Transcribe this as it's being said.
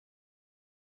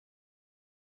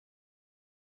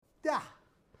10.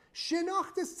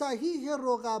 شناخت صحیح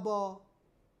رقبا.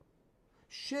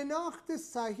 شناخت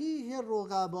صحیح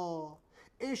رقبا،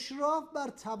 اشراف بر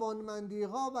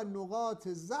توانمندی‌ها و نقاط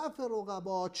ضعف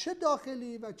رقبا، چه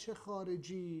داخلی و چه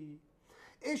خارجی.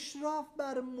 اشراف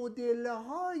بر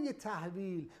مدل‌های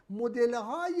تحویل،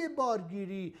 مدل‌های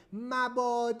بارگیری،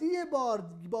 مبادی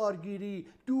بارگیری،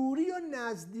 دوری و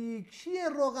نزدیکی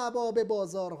رقبا به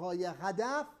بازارهای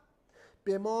هدف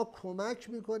به ما کمک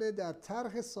میکنه در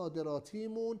طرح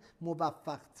صادراتیمون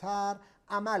موفق‌تر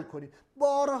عمل کنیم.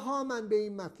 بارها من به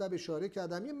این مطلب اشاره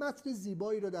کردم. یه متن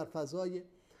زیبایی رو در فضای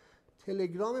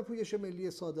تلگرام پویش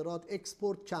ملی صادرات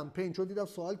اکسپورت کمپین، چون دیدم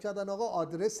سوال کردن آقا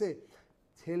آدرس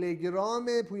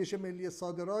تلگرام پویش ملی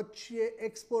صادرات چیه؟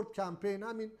 اکسپورت کمپین،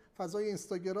 همین فضای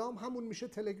اینستاگرام همون میشه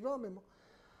تلگرام ما.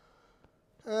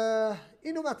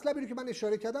 اینو مطلبی رو که من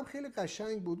اشاره کردم خیلی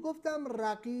قشنگ بود. گفتم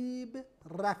رقیب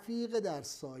رفیق در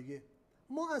سایه.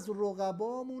 ما از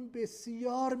رقبامون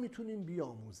بسیار میتونیم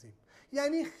بیاموزیم.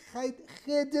 یعنی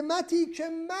خدمتی که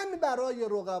من برای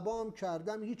رقبام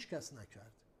کردم هیچ کس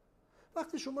نکرد.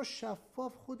 وقتی شما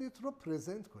شفاف خودت رو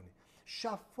پرزنت کنی،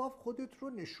 شفاف خودت رو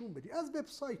نشون بدی، از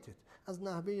وبسایتت، از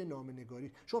نحوه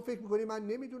نامه‌نگاری. شما فکر می‌کنی من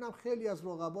نمیدونم خیلی از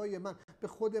رقبای من به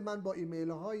خود من با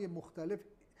ایمیل‌های مختلف،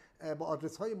 با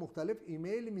آدرس‌های مختلف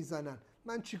ایمیل میزنن.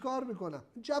 من چیکار میکنم؟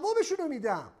 جوابشون رو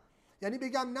میدم. یعنی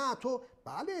بگم نه تو،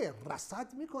 بله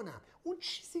رصد میکنم، اون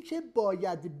چیزی که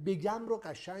باید بگم رو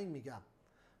قشنگ میگم.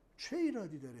 چه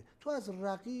ایرادی داره؟ تو از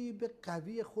رقیب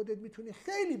قوی خودت میتونی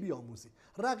خیلی بیاموزی.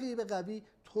 رقیب قوی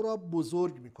تو را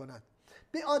بزرگ میکند،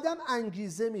 به آدم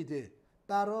انگیزه میده،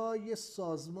 برای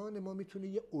سازمان ما میتونه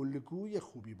یه الگوی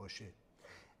خوبی باشه.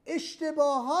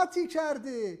 اشتباهاتی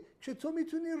کرده که تو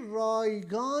میتونی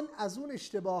رایگان از اون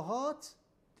اشتباهات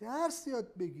درس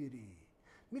یاد بگیری.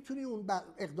 میتونی اون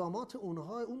اقدامات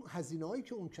اونها، اون هزینه‌هایی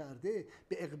که اون کرده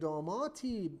به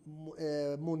اقداماتی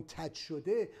منتج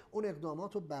شده، اون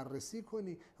اقدامات رو بررسی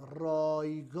کنی.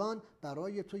 رایگان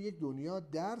برای تو یک دنیا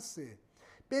درسه.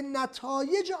 به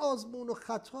نتایج آزمون و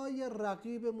خطای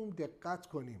رقیبمون دقت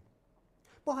کنیم.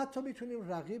 ما حتی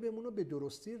میتونیم رقیبمون رو به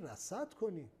درستی رصد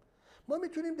کنیم. ما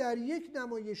میتونیم در یک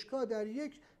نمایشگاه، در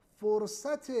یک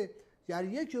فرصت، در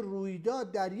یک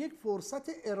رویداد، در یک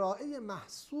فرصت ارائه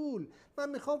محصول، من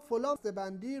میخوام فلان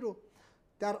بسته‌بندی رو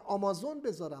در آمازون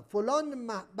بذارم، فلان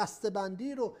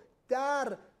بسته‌بندی رو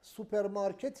در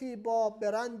سوپرمارکتی با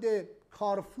برند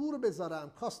کارفور بذارم،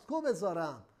 کاستکو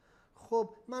بذارم. خب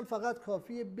من فقط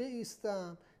کافیه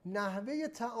بایستم، نحوه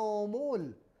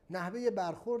تعامل، نحوه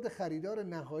برخورد خریدار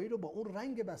نهایی رو با اون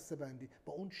رنگ بسته‌بندی،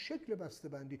 با اون شکل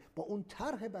بسته‌بندی، با اون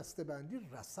طرح بسته‌بندی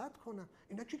رصد کنم.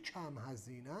 اینا که کم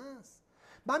هزینه است.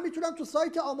 من میتونم تو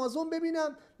سایت آمازون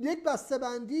ببینم یک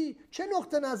بسته‌بندی چه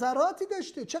نقطه نظراتی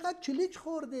داشته، چقدر کلیک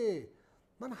خورده.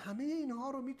 من همه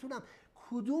اینها رو میتونم.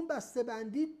 کدوم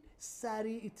بسته‌بندی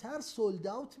سریعتر سولد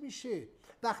اوت میشه.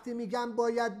 وقتی میگم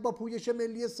باید با پویش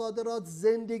ملی صادرات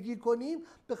زندگی کنیم،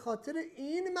 به خاطر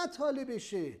این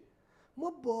مطالبشه. ما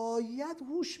باید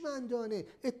هوشمندانه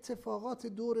اتفاقات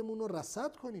دورمون رو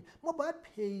رصد کنیم. ما باید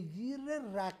پیگیر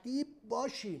رقیب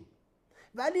باشیم،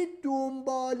 ولی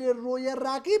دنبال روی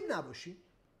رقیب نباشیم.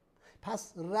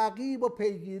 پس رقیب و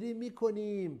پیگیری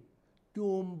میکنیم،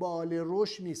 دنبال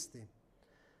روش نیستیم.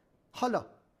 حالا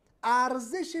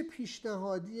ارزش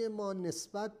پیشنهادی ما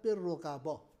نسبت به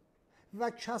رقبا و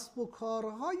کسب و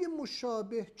کارهای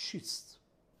مشابه چیست؟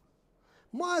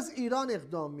 ما از ایران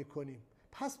اقدام میکنیم،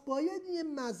 پس باید یه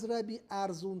مضربی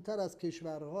ارزونتر از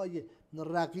کشورهای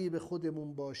رقیب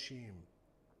خودمون باشیم،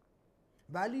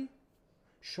 ولی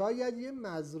شاید یه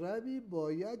مضربی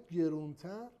باید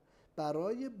گرونتر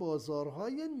برای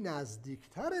بازارهای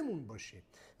نزدیکترمون باشیم.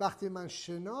 وقتی من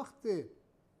شناخت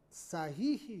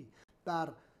صحیحی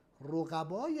بر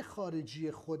رقبای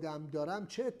خارجی خودم دارم،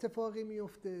 چه اتفاقی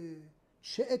میفته؟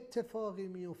 چه اتفاقی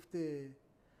میفته؟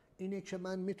 اینه که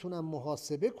من میتونم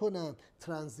محاسبه کنم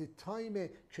ترانزیت تایم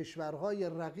کشورهای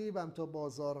رقیبم تا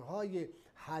بازارهای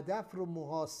هدف رو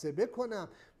محاسبه کنم.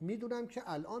 میدونم که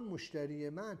الان مشتری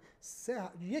من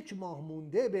یک ماه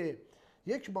مونده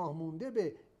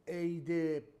به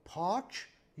عید پاک،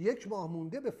 یک ماه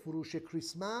مونده به فروش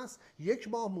کریسمس، یک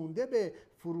ماه مونده به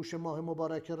فروش ماه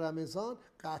مبارک رمضان،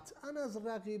 قطعا از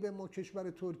رقیب ما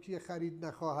کشور ترکیه خرید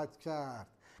نخواهد کرد.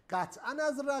 قطعا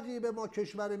از رقیب ما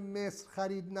کشور مصر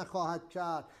خرید نخواهد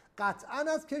کرد. قطعا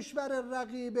از کشور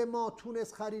رقیب ما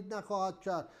تونس خرید نخواهد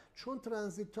کرد، چون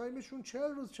ترانزیت تایمشون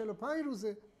 40 روز 45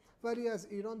 روزه. ولی از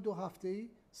ایران 2 هفته‌ای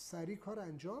سریع کار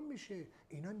انجام میشه.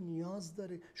 اینا نیاز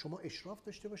داره شما اشراف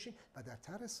داشته باشین و در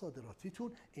طرح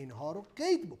صادراتیتون اینها رو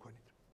قید بکنید.